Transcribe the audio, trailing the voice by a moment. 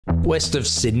West of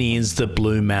Sydney is the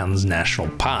Blue Mountains National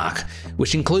Park,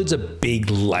 which includes a big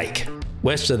lake.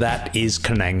 West of that is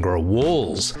Kanangra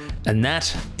Walls, and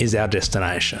that is our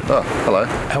destination. Oh, hello.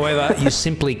 However, you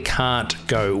simply can't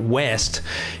go west.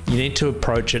 You need to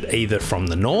approach it either from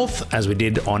the north, as we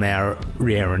did on our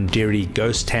Riarandiri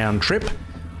Ghost Town trip,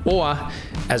 or,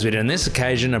 as we did on this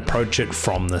occasion, approach it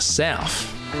from the south.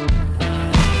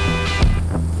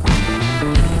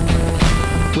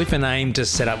 With an aim to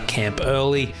set up camp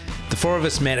early, the four of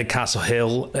us met at Castle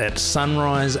Hill at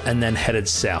sunrise and then headed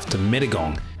south to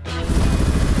Mittagong.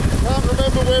 Can't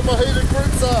remember where my heated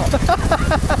groups are.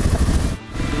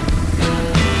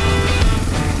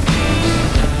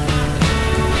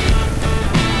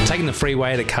 Taking the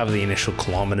freeway to cover the initial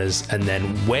kilometres and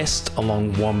then west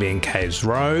along Woymbenan Caves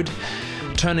Road,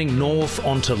 turning north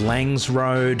onto Langs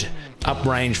Road, up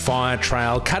Range Fire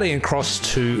Trail, cutting across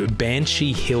to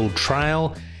Banshea Hill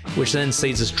Trail, which then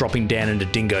sees us dropping down into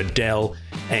Dingo Dell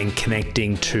and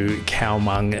connecting to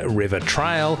Kowmung River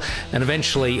Trail, and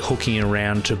eventually hooking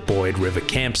around to Boyd River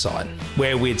Campsite,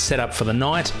 where we'd set up for the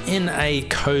night in a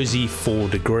cosy 4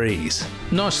 degrees.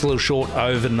 Nice little short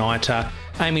overnighter,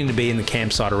 aiming to be in the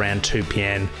campsite around 2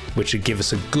 PM, which would give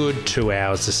us a good 2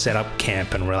 hours to set up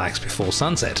camp and relax before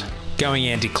sunset. Going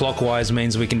anti-clockwise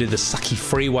means we can do the sucky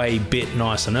freeway bit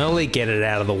nice and early, get it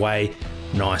out of the way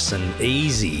nice and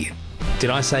easy. Did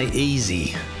I say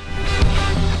easy?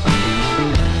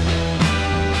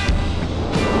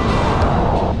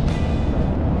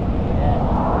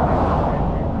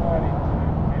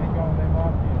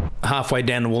 Halfway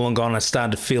down to Wollongong, I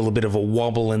started to feel a bit of a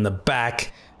wobble in the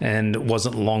back, and it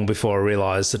wasn't long before I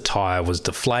realised the tyre was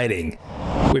deflating.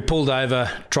 We pulled over,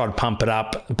 tried to pump it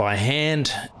up by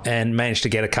hand, and managed to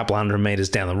get a couple 100 metres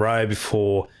down the road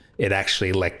before it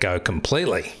actually let go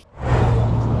completely.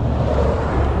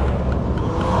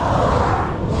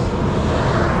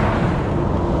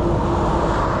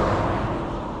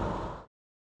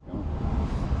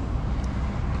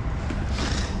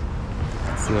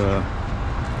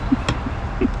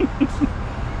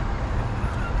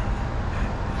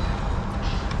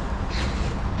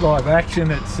 Live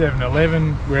action at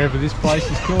 7-Eleven, wherever this place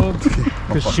is called.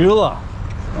 Kashula.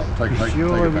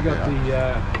 Kashula, we got the,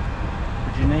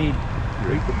 what do you need?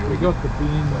 We got the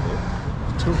bin.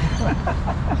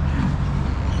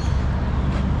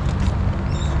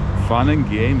 Fun and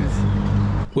games.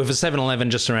 With a 7-Eleven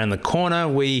just around the corner,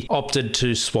 we opted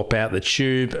to swap out the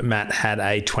tube. Matt had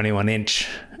a 21-inch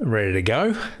ready to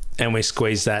go, and we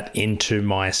squeezed that into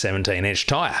my 17-inch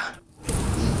tyre.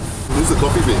 Who's the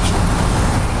coffee bitch?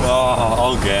 Oh,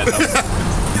 I'll get it.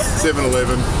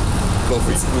 7-Eleven,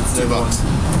 coffee, $2.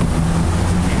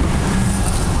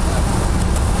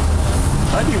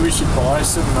 Maybe we should buy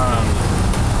some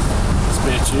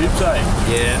spare tubes, eh?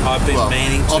 Yeah, I've been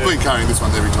meaning to. I've been carrying this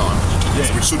one every time.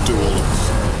 Yeah. We should do all of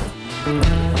this.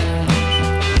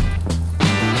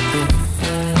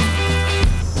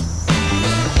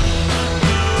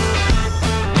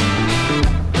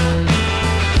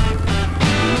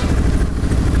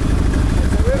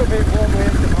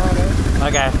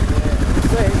 Okay.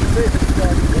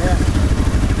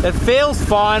 It feels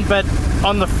fine, but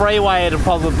on the freeway it'll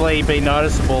probably be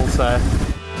noticeable, so.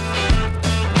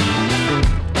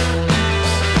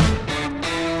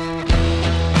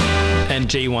 And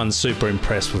G1's super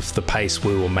impressed with the pace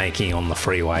we were making on the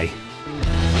freeway.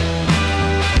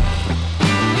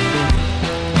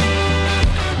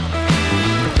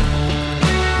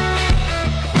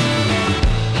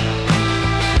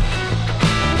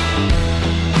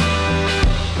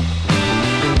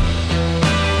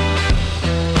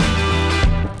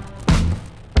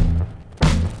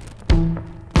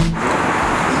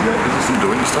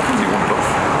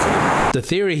 The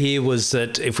theory here was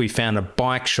that if we found a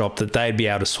bike shop that they'd be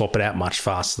able to swap it out much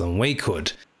faster than we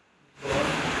could.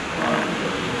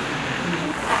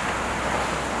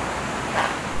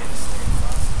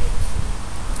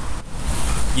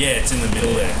 Yeah, it's in the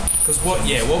middle there. Because what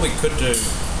we could do,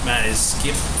 Matt, is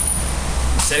skip,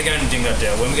 instead of going to Dingo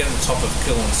Dell, when we get to the top of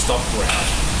Kill and Stop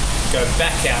route, go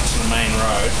back out to the main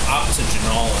road, up to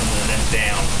Janolan and then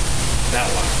down that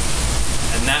way.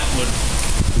 And that would...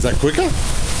 Is that quicker?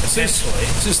 Essentially.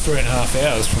 It's just 3.5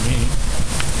 hours from here.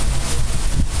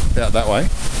 Out that way?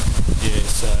 Yeah,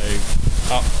 so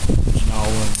up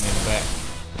Janolan and then back.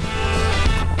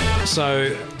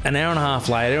 So an hour and a half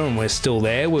later, and we're still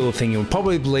there, we were thinking it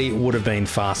probably would have been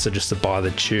faster just to buy the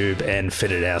tube and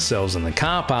fit it ourselves in the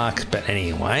car park. But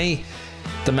anyway,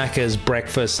 the Macca's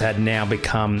breakfast had now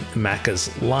become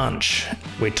Macca's lunch.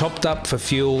 We topped up for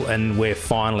fuel and we're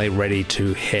finally ready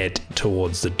to head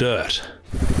towards the dirt.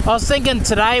 I was thinking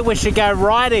today we should go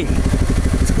riding.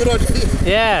 a good idea.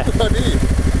 Yeah. Good idea.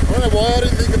 I don't know why I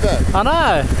didn't think of that. I know.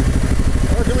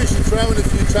 I reckon we should throw in a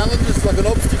few challenges, like an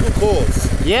obstacle course.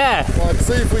 Yeah. Like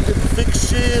see if we can fix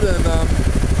shit and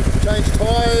change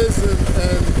tyres and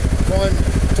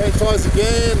change tyres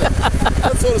again, and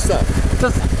that sort of stuff.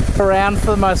 Just around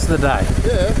for most of the day.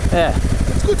 Yeah. Yeah.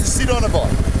 It's good to sit on a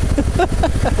bike.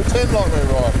 Pretend like we're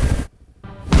riding.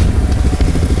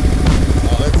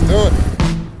 Oh, let's do it.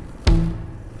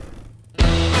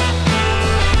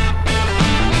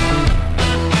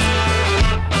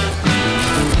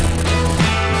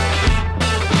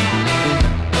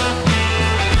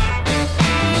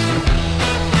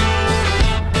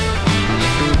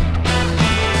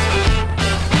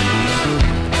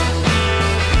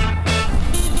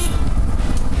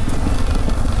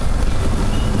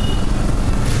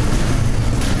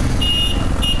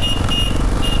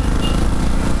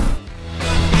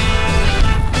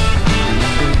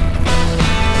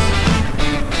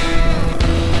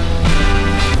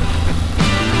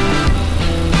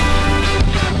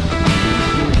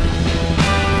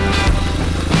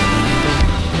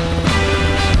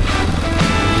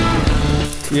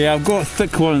 Yeah, I've got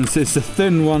thick ones, it's the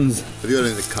thin ones. Have you got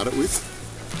anything to cut it with?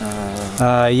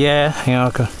 Yeah, hang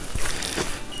on.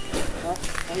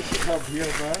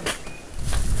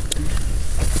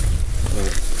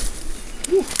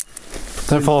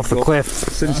 Don't fall off the cliff.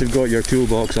 Since you've got your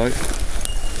toolbox out.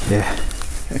 Yeah.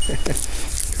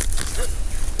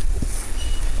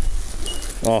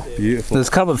 Oh, beautiful. There's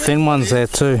a couple of thin ones there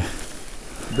too.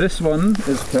 This one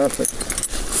is perfect.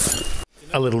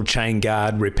 A little chain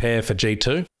guard repair for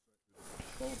G2.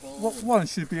 One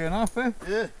should be enough, eh?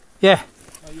 Yeah. Yeah.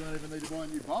 Oh, you don't even need to buy a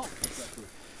new bolt. Exactly.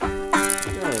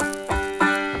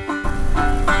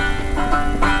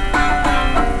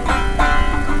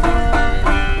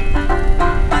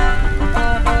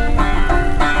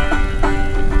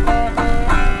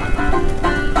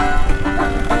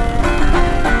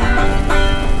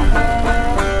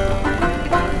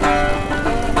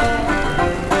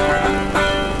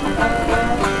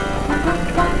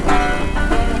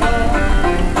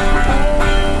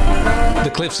 The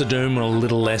Cliffs of Doom are a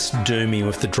little less doomy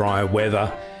with the drier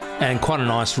weather, and quite a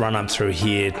nice run up through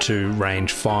here to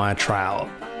Range Fire Trail.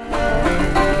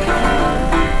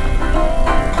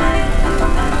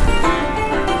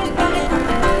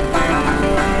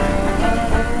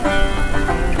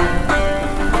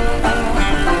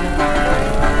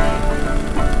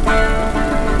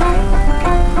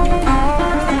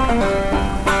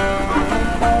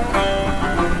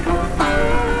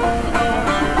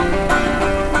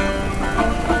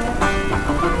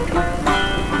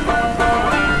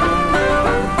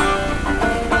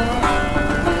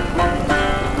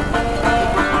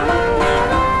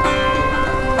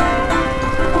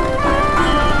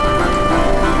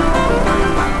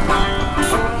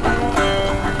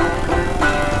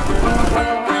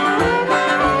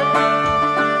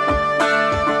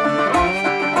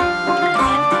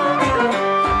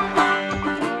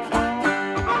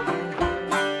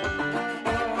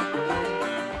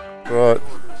 Right.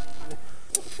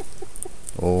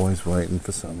 Always waiting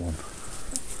for someone.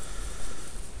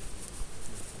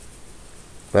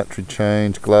 Battery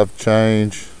change, glove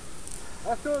change,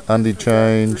 undie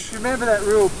change. Do you remember that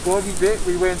real boggy bit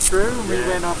we went through and we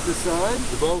went off the side?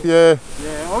 Yeah.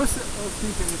 Yeah, I was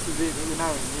thinking this was it, but we're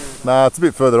nowhere near it. Nah, it's a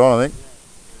bit further on, I think.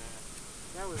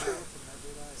 That was awesome,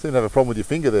 Seem to have a problem with your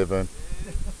finger there, Vern.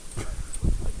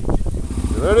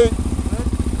 You ready?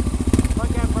 My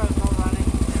GoPro's not running.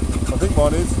 I think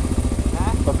mine is.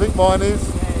 I think mine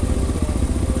is.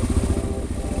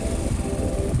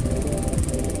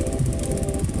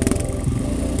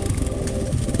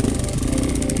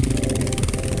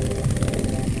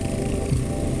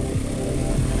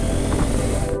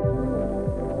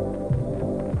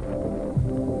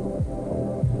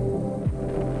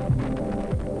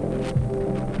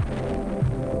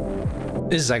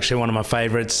 This is actually one of my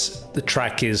favourites. The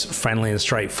track is friendly and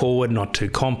straightforward, not too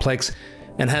complex,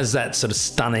 and has that sort of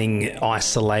stunning,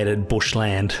 isolated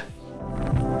bushland.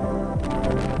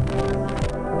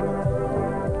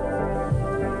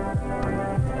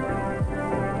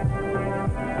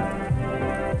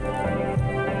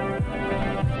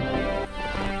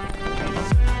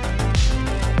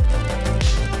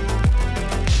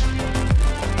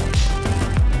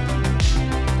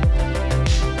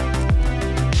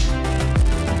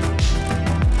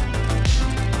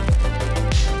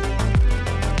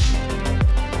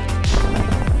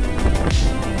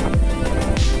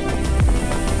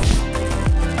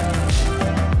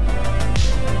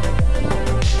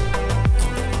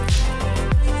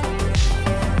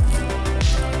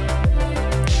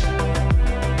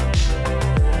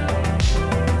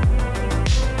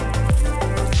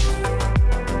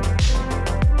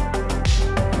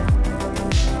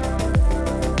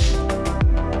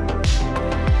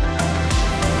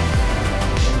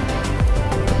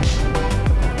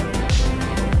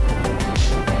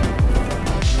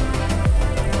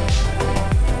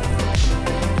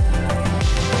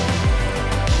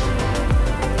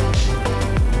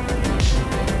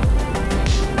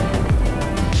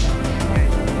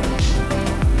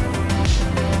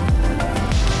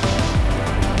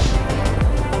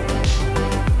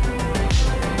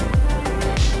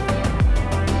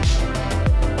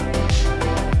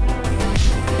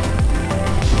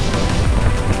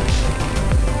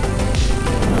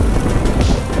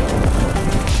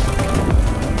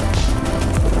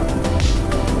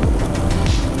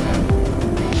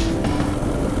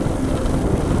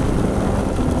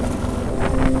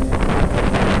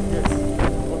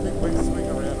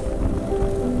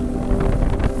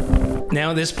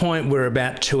 Now at this point we're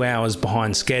about 2 hours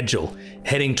behind schedule,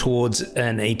 heading towards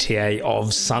an ETA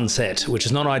of sunset, which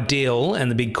is not ideal, and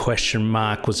the big question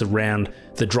mark was around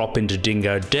the drop into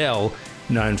Dingo Dell,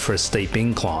 known for its steep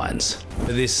inclines.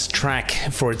 This track,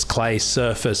 for its clay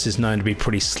surface, is known to be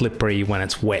pretty slippery when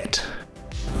it's wet.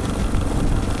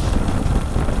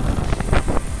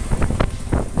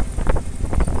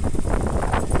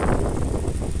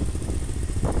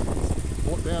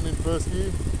 Walk down in first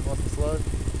gear, nice and slow.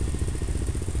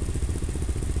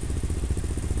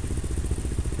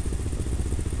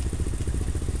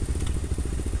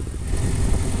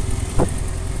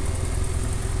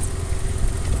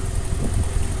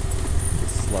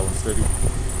 Slow and steady.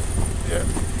 Yeah.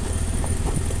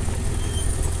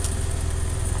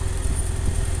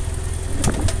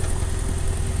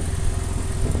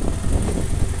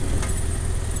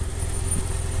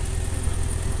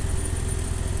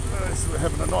 We're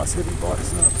having a nice heavy bite,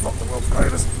 isn't it? It's not the world's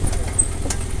greatest.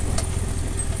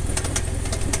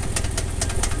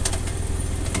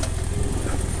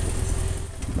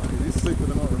 It is steeper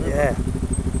than I remember. Yeah.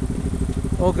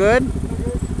 All good?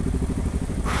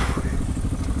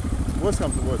 Worst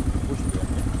comes to worst, push it down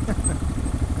here.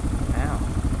 Ow.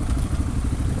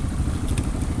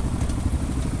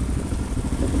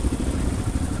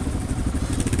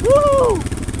 Woo!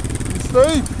 It's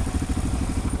steep!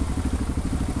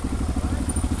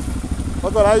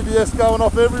 I've got ABS going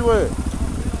off everywhere.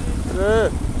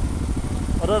 Yeah.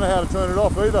 I don't know how to turn it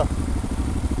off either.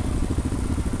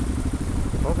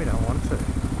 Probably don't want to.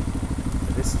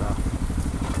 For this stuff.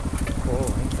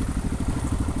 Crawling.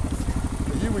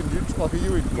 Are you in neutral? Like, are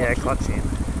you in clutch? Yeah, clutch in.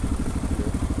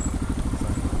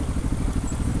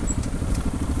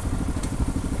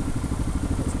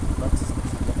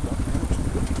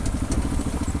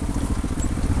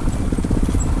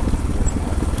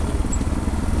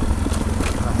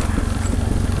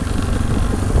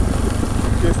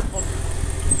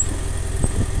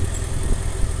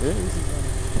 Yeah, easy.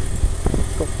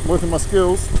 Working my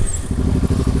skills.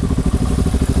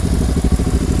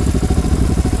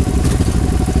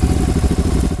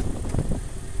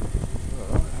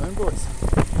 Alright, home boys.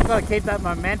 I've got to keep that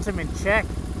momentum in check.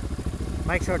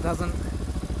 Make sure it doesn't.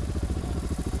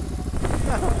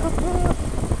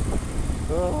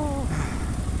 Oh.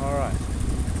 Alright.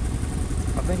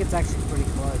 I think it's actually pretty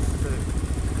close too.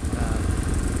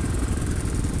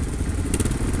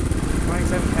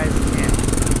 27 k's again.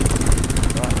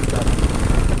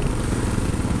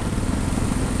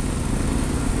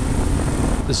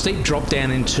 The steep drop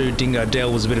down into Dingo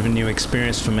Dell was a bit of a new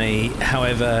experience for me.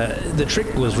 However, the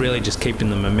trick was really just keeping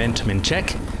the momentum in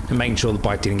check and making sure the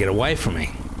bike didn't get away from me.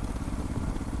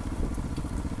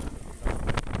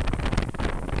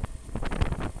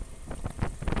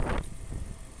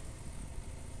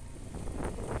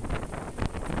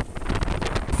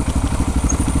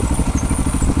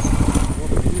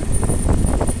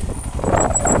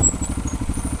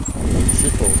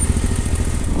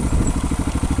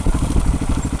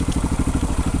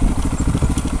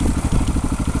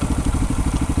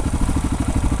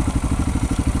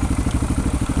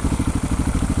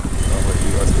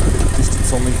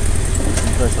 On me in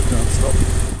case I can't stop.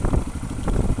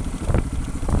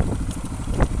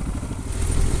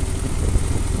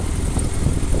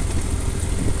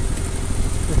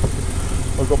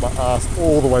 I've got my ass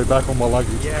all the way back on my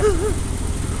luggage. Yeah. I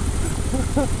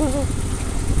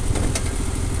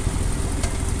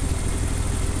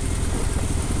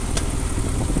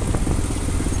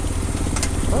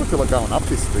don't feel like going up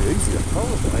this would be easier.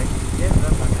 Probably. Yeah,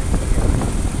 that's my name.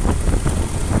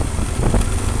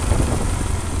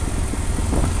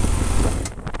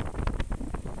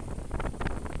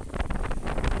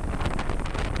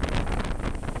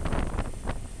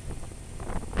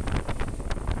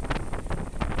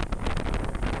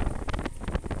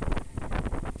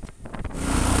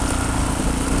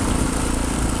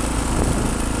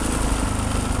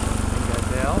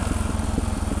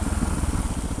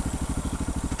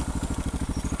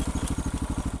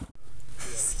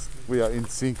 We are in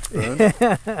sync, Vern. Oh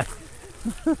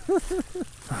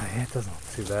yeah, it doesn't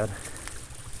look too bad.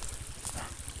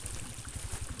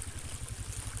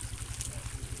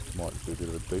 Might be a bit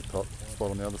of a deep top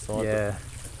spot on the other side. Yeah.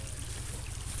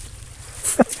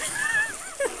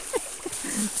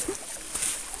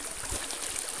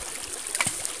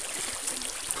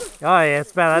 Oh yeah,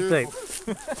 it's about that deep.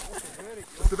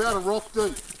 It's about a rock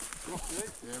deep. Rock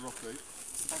deep? Yeah, rock deep.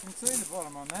 I can see the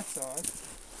bottom on that side.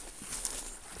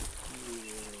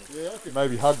 Yeah, I could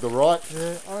maybe hug the right.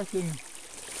 Yeah, I reckon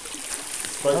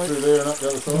Straight through there and up the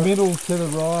other the side. middle to the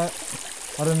right.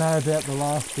 I don't know about the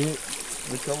last bit.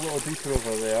 It's a little deeper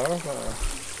over there.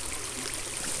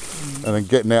 and then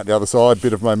getting out the other side,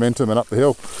 bit of momentum and up the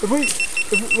hill. We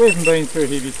haven't been through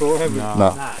here before, have we?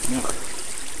 No.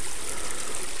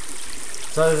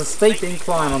 So there's a steep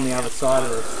incline on the other side of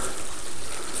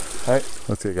this. Hey,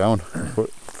 let's get going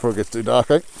before it gets too dark,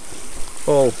 eh?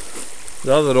 Well,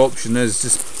 the other option is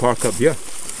just park up here.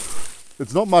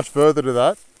 It's not much further to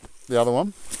that, the other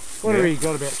one. What have we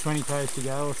got, about 20 k's to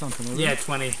go or something? Yeah,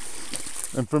 20.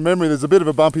 And from memory, there's a bit of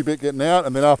a bumpy bit getting out,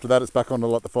 and then after that, it's back onto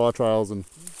like the fire trails. And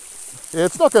yeah,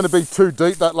 it's not going to be too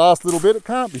deep that last little bit. It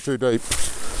can't be too deep,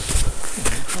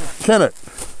 can it?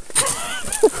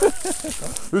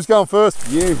 Who's going first?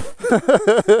 You.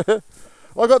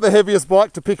 I got the heaviest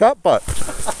bike to pick up, but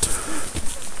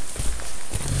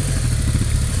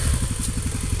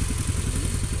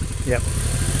Yep.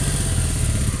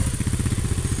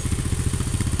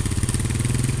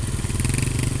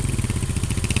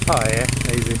 Oh yeah,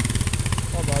 easy.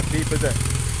 not that deep, is it?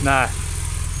 No.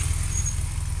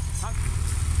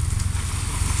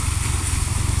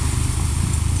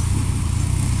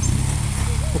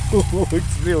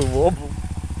 It's real wobble.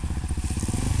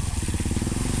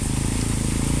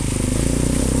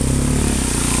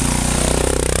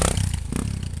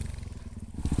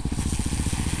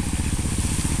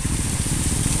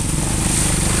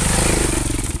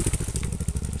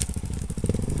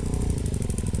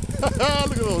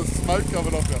 Look at all the smoke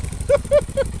coming off you.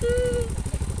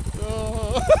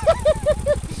 Oh.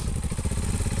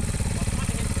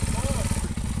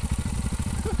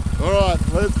 Alright,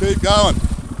 let's keep going.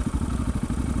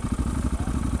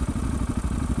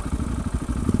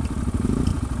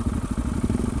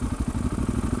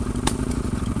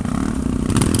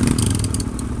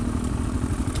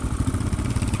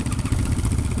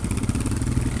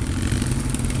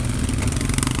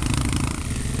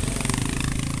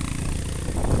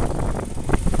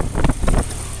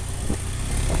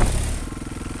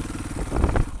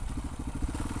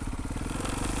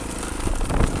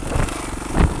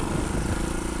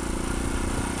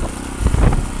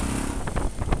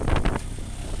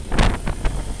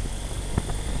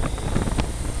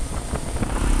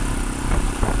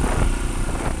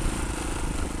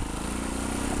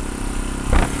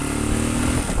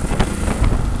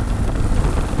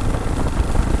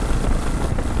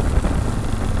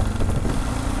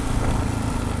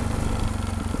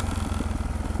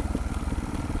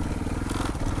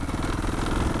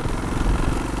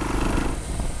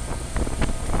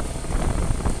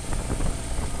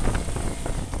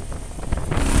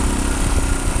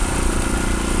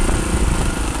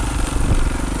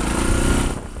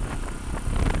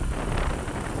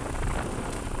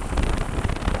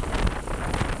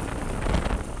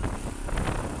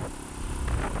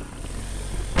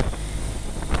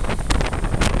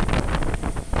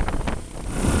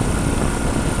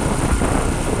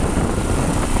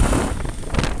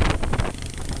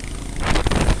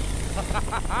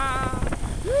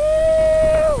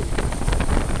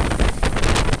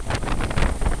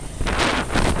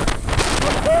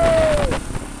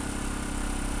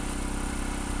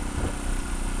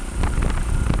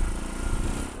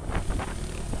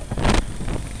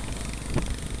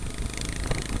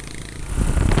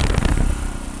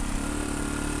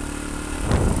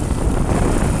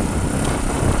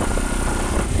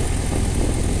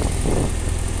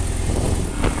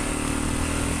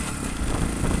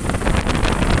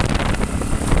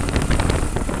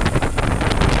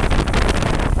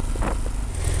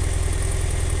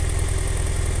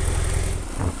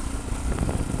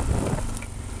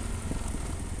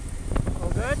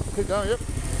 Keep going, yep.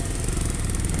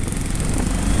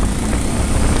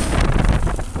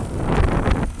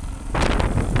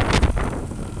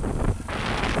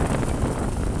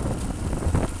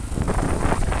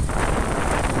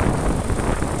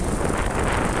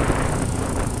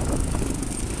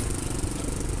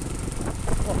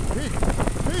 Oh, pig!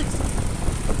 Pigs!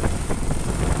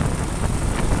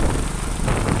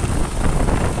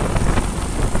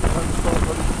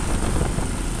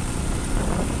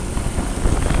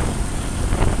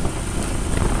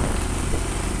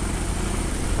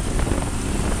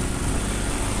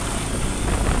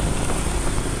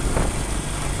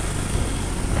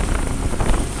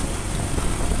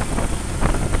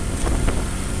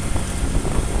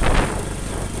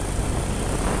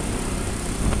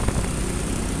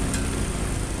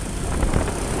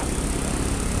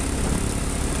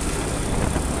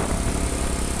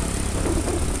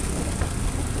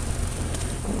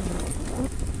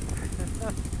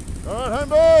 Alright, home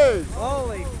boys!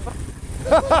 Holy fuck.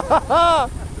 How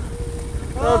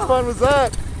much fun was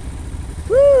that?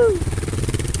 Woo!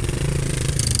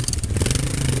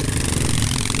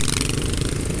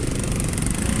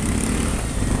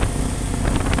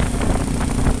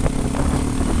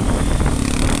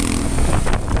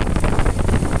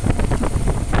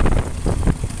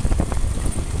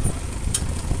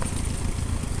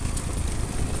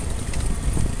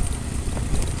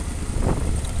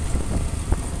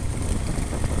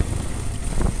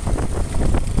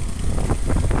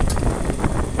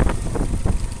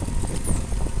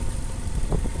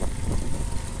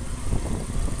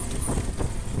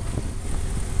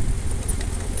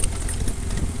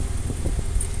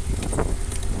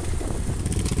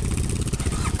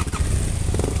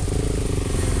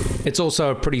 It's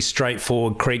also a pretty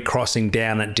straightforward creek crossing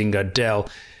down at Dingo Dell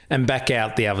and back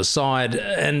out the other side,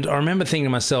 and I remember thinking to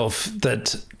myself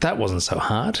that wasn't so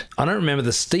hard. I don't remember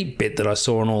the steep bit that I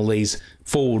saw in all these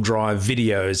four-wheel drive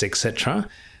videos, etc.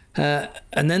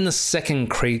 And then the second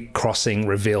creek crossing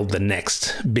revealed the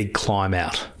next big climb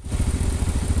out.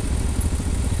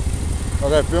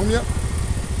 Okay, film you.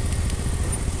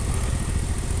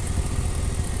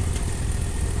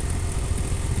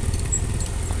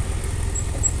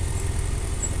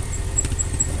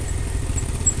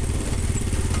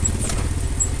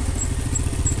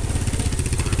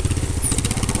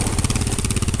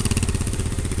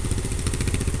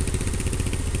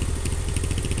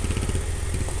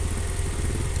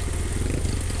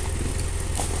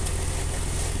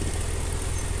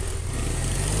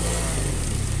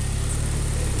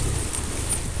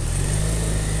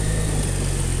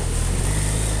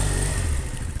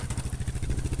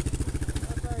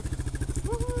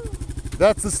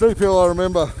 That's the steep hill I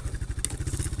remember.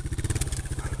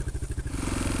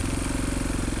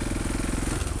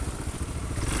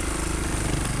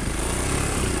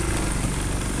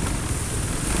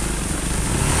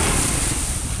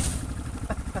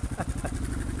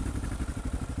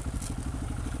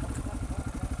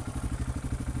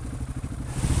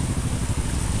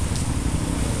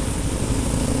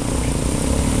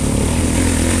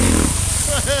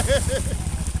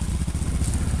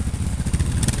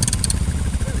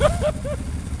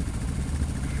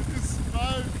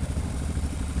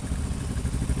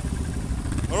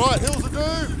 Alright, hills of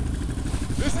doom.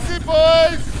 This is it,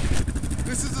 boys.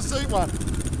 This is the steep one.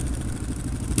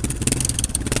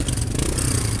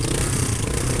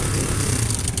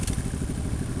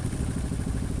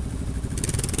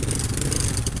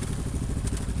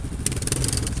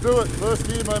 Let's do it. First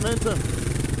gear momentum.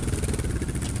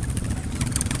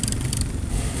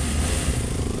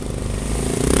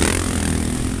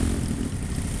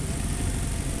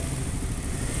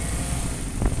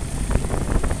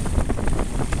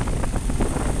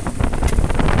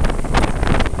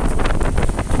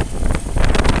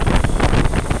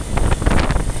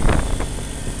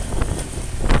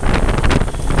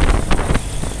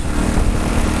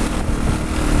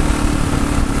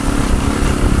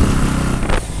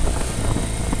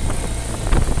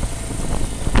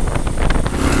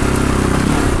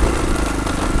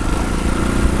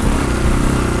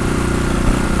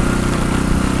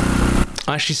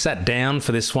 I actually sat down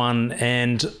for this one,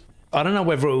 and I don't know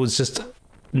whether it was just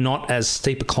not as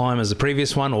steep a climb as the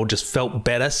previous one or just felt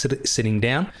better sitting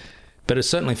down, but it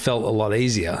certainly felt a lot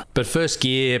easier. But first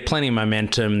gear, plenty of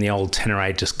momentum, the old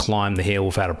Tenerate just climbed the hill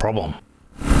without a problem.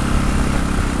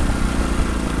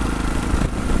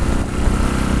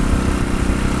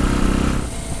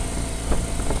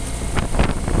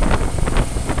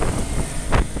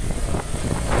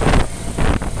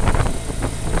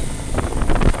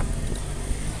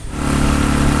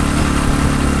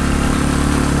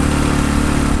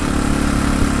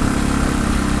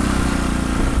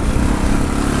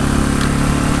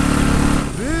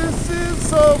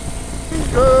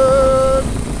 Good.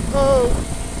 Oh,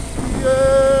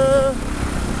 yeah.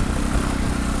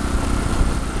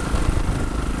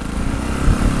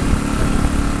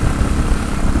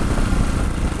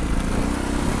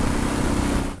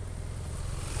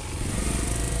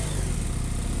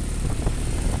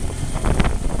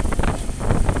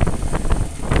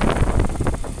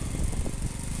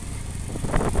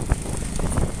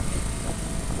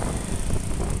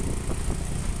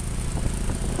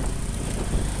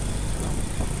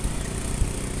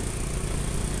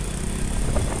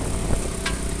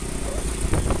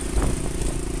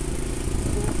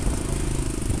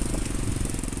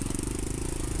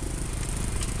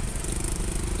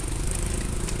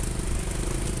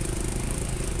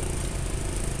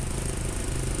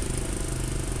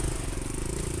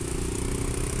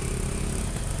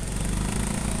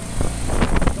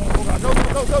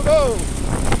 Go, go, go!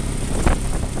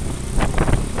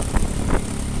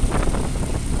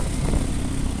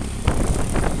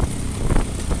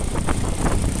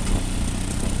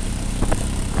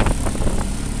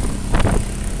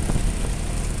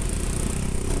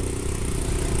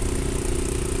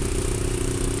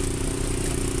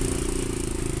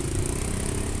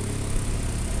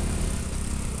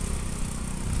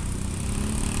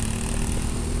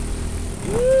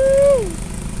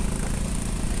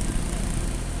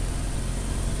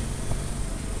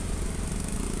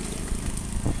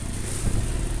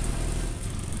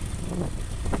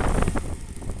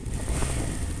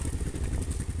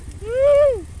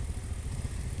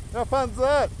 How fun's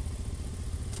that?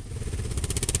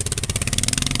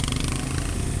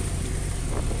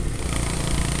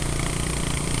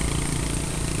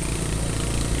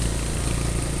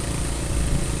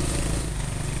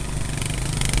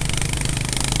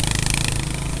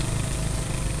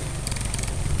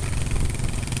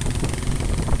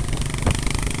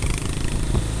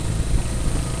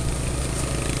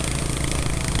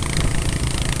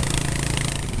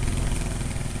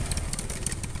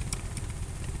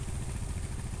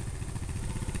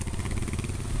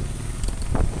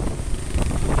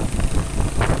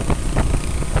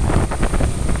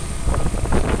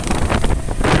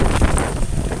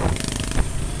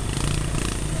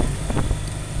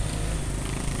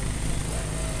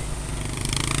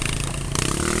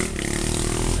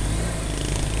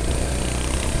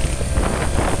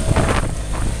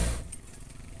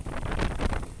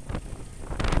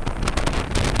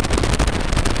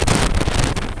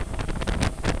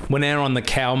 We're now on the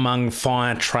Kowmung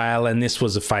Fire Trail, and this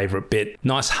was a favourite bit.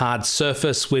 Nice hard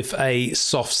surface with a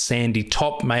soft sandy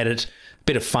top, made it a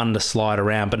bit of fun to slide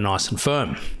around, but nice and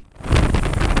firm.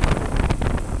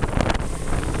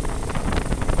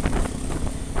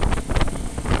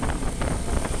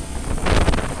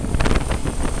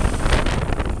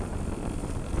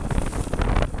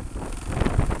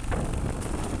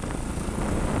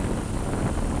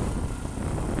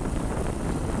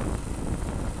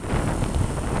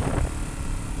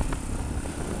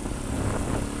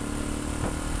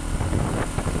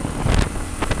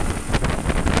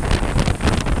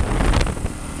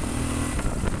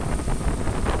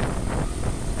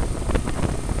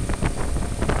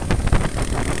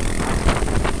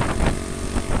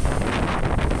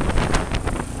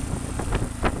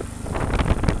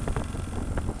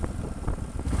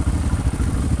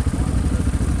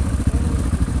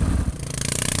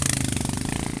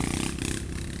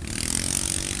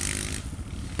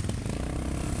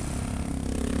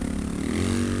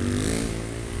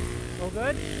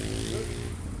 Good?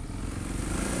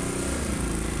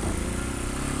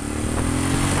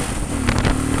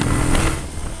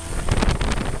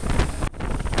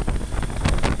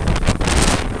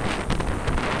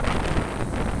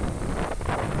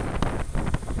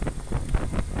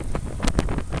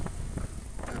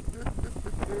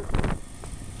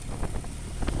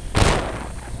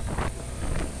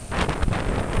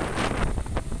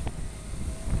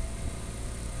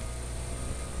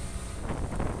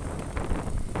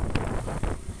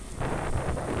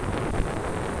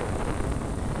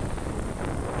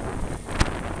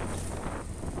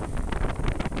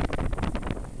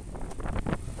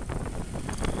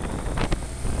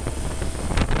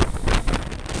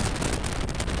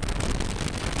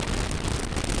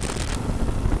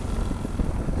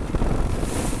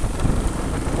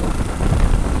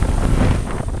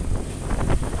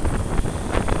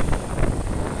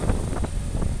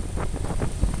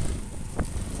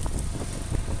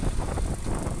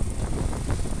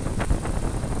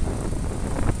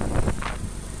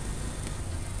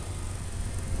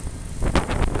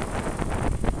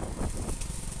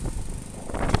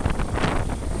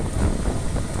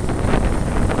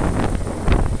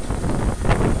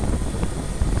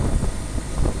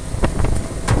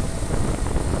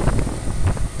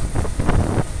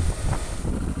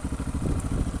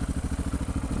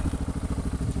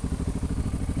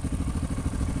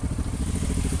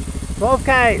 Twelve Ks.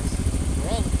 Right,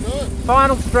 let's do it.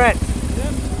 Final stretch.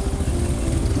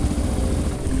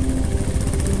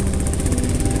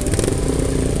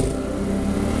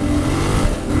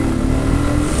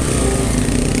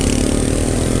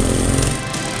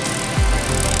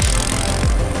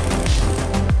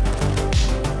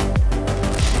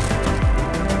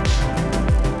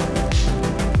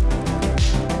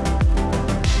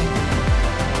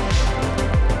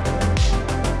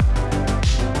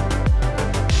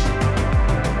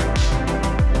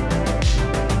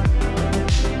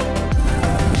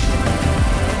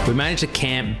 We managed to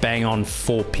camp bang on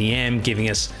 4 PM, giving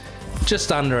us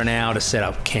just under an hour to set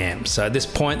up camp. So at this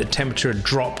point, the temperature had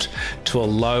dropped to a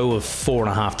low of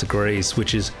 4.5 degrees,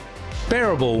 which is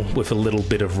bearable with a little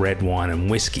bit of red wine and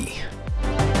whiskey.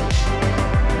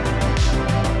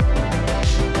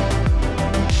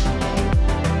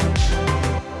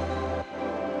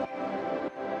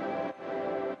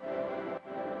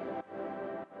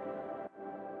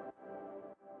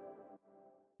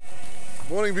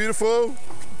 Morning, beautiful.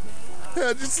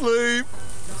 How'd you sleep?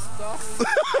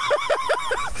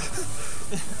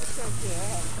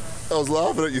 I was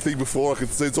laughing at your thing before. I could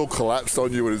see it's all collapsed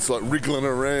on you and it's like wriggling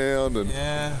around. And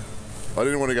Yeah. I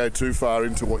didn't want to go too far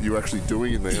into what you were actually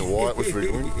doing in there and why it was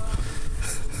wriggling.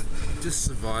 Just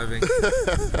surviving.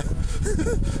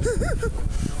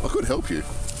 I could help you,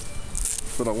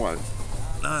 but I won't.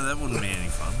 No, that wouldn't be any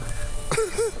fun.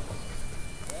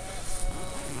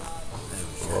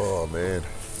 Oh, man.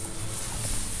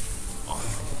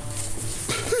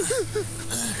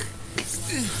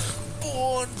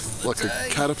 Born Like a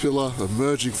caterpillar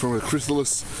emerging from a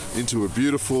chrysalis into a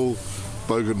beautiful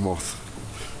bogan moth.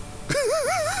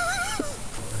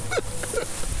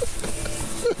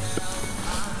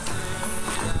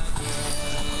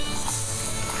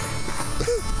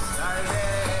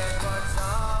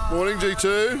 Morning,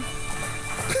 G2.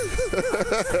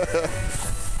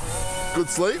 Good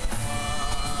sleep?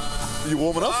 Are you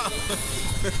warming up?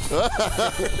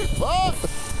 Ah!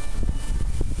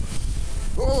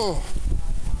 Oh.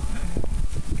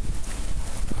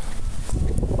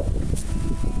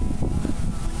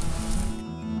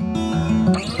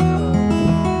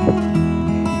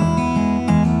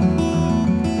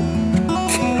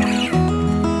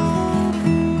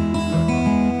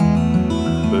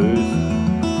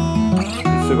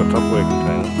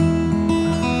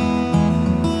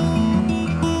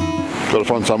 Got to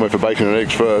find somewhere for bacon and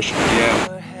eggs first. Yeah.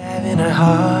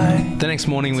 The next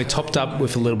morning we topped up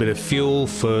with a little bit of fuel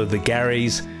for the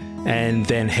Garys and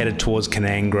then headed towards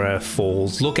Kanangra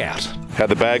Falls Lookout. How'd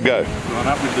the bag go? Gone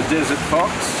up with the Desert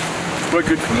Fox. Quite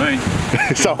good for me.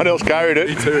 Someone else carried it.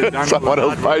 Me too. Someone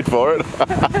else paid for it.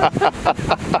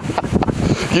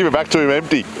 Give it back to him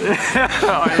empty.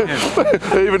 I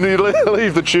am. Even you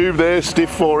leave the tube there stiff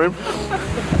for him.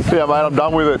 Yeah, mate, I'm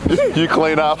done with it. You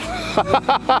clean up. How's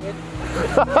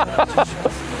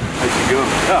it going?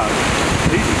 Oh,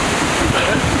 easy.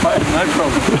 No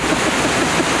problem.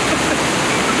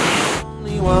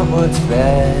 Only want what's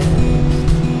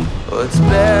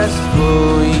best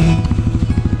for you.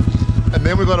 And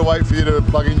then we've got to wait for you to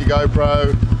plug in your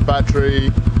GoPro,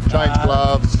 battery, change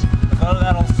gloves. I got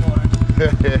that all sorted.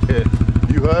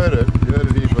 You heard it. You heard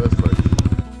it here first, please.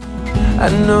 I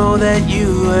know that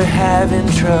you are having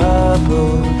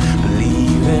trouble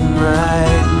believing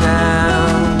right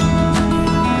now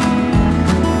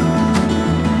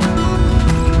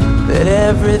that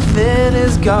everything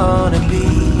is gonna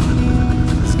be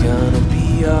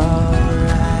alright.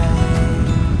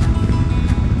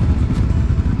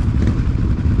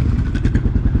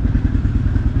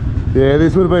 Yeah,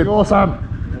 this would have been awesome.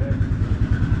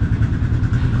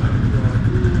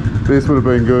 This would have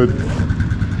been good.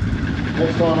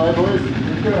 Next time, eh, boys?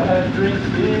 We've got to have drinks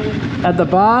here. At the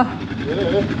bar?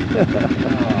 Yeah.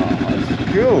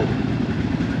 Cool.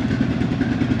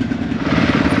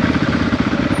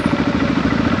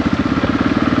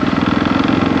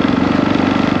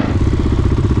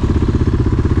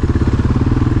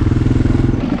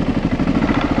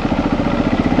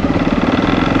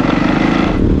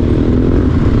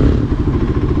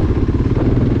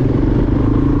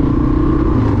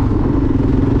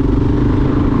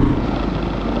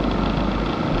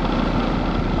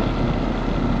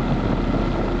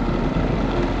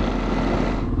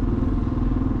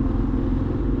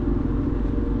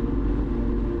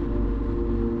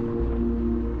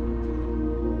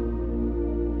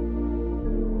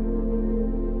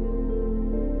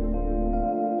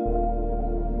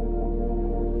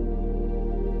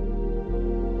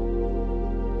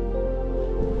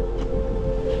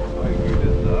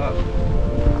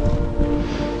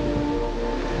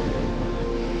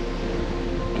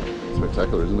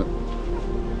 Spectacular, isn't it?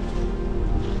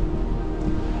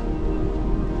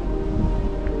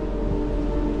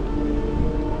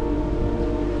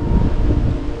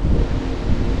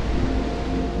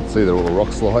 See there are all the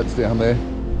rock slides down there.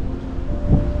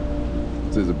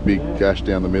 There's a big gash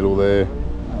down the middle there.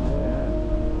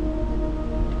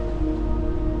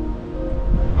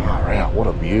 Far out, what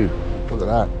a view. Look at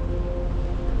that.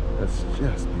 That's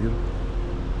just beautiful.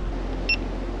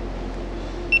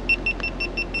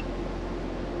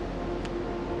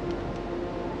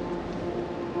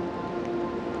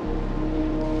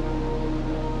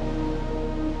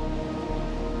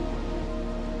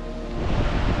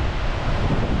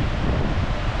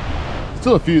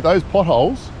 Still a few, those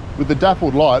potholes with the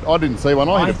dappled light, I didn't see one,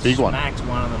 I hit a big one. Smacked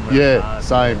one of them really Yeah, hard.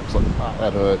 same. It's like,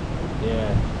 that hurt.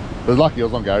 Yeah. It was lucky I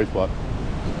was on Gary's bike.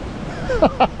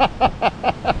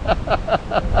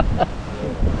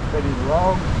 Pretty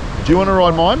long. Do you want to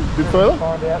ride mine a bit further?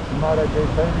 Find out some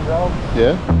MotoGP results.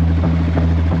 Yeah.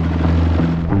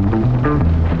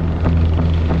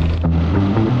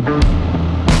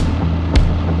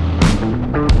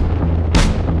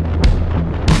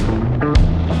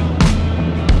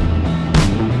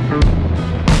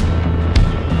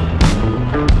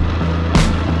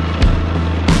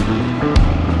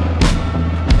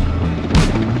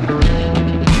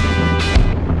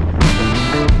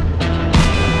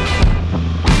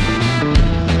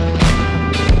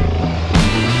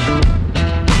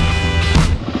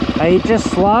 Are you just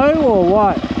slow or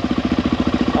what?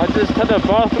 I just had a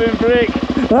bathroom break.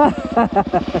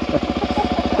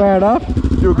 Fair enough.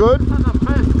 You good?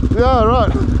 Yeah,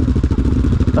 right.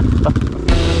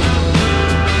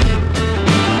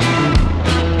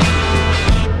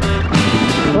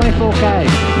 24k.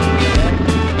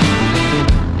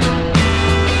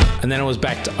 And then it was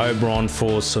back to Oberon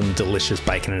for some delicious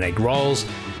bacon and egg rolls,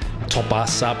 top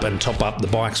us up and top up the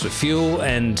bikes with fuel,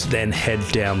 and then head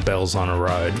down Belzona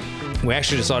Road. We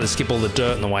actually decided to skip all the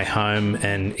dirt on the way home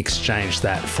and exchange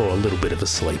that for a little bit of a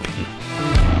sleep in.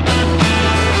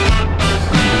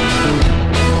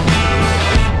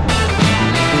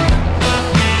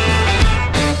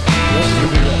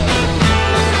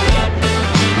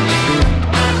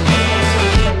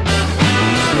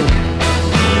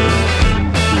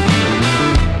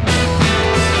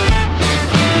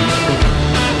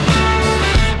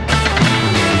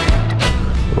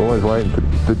 always waiting for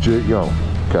the jerk.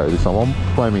 Oh, okay, this time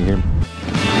I'm blaming him.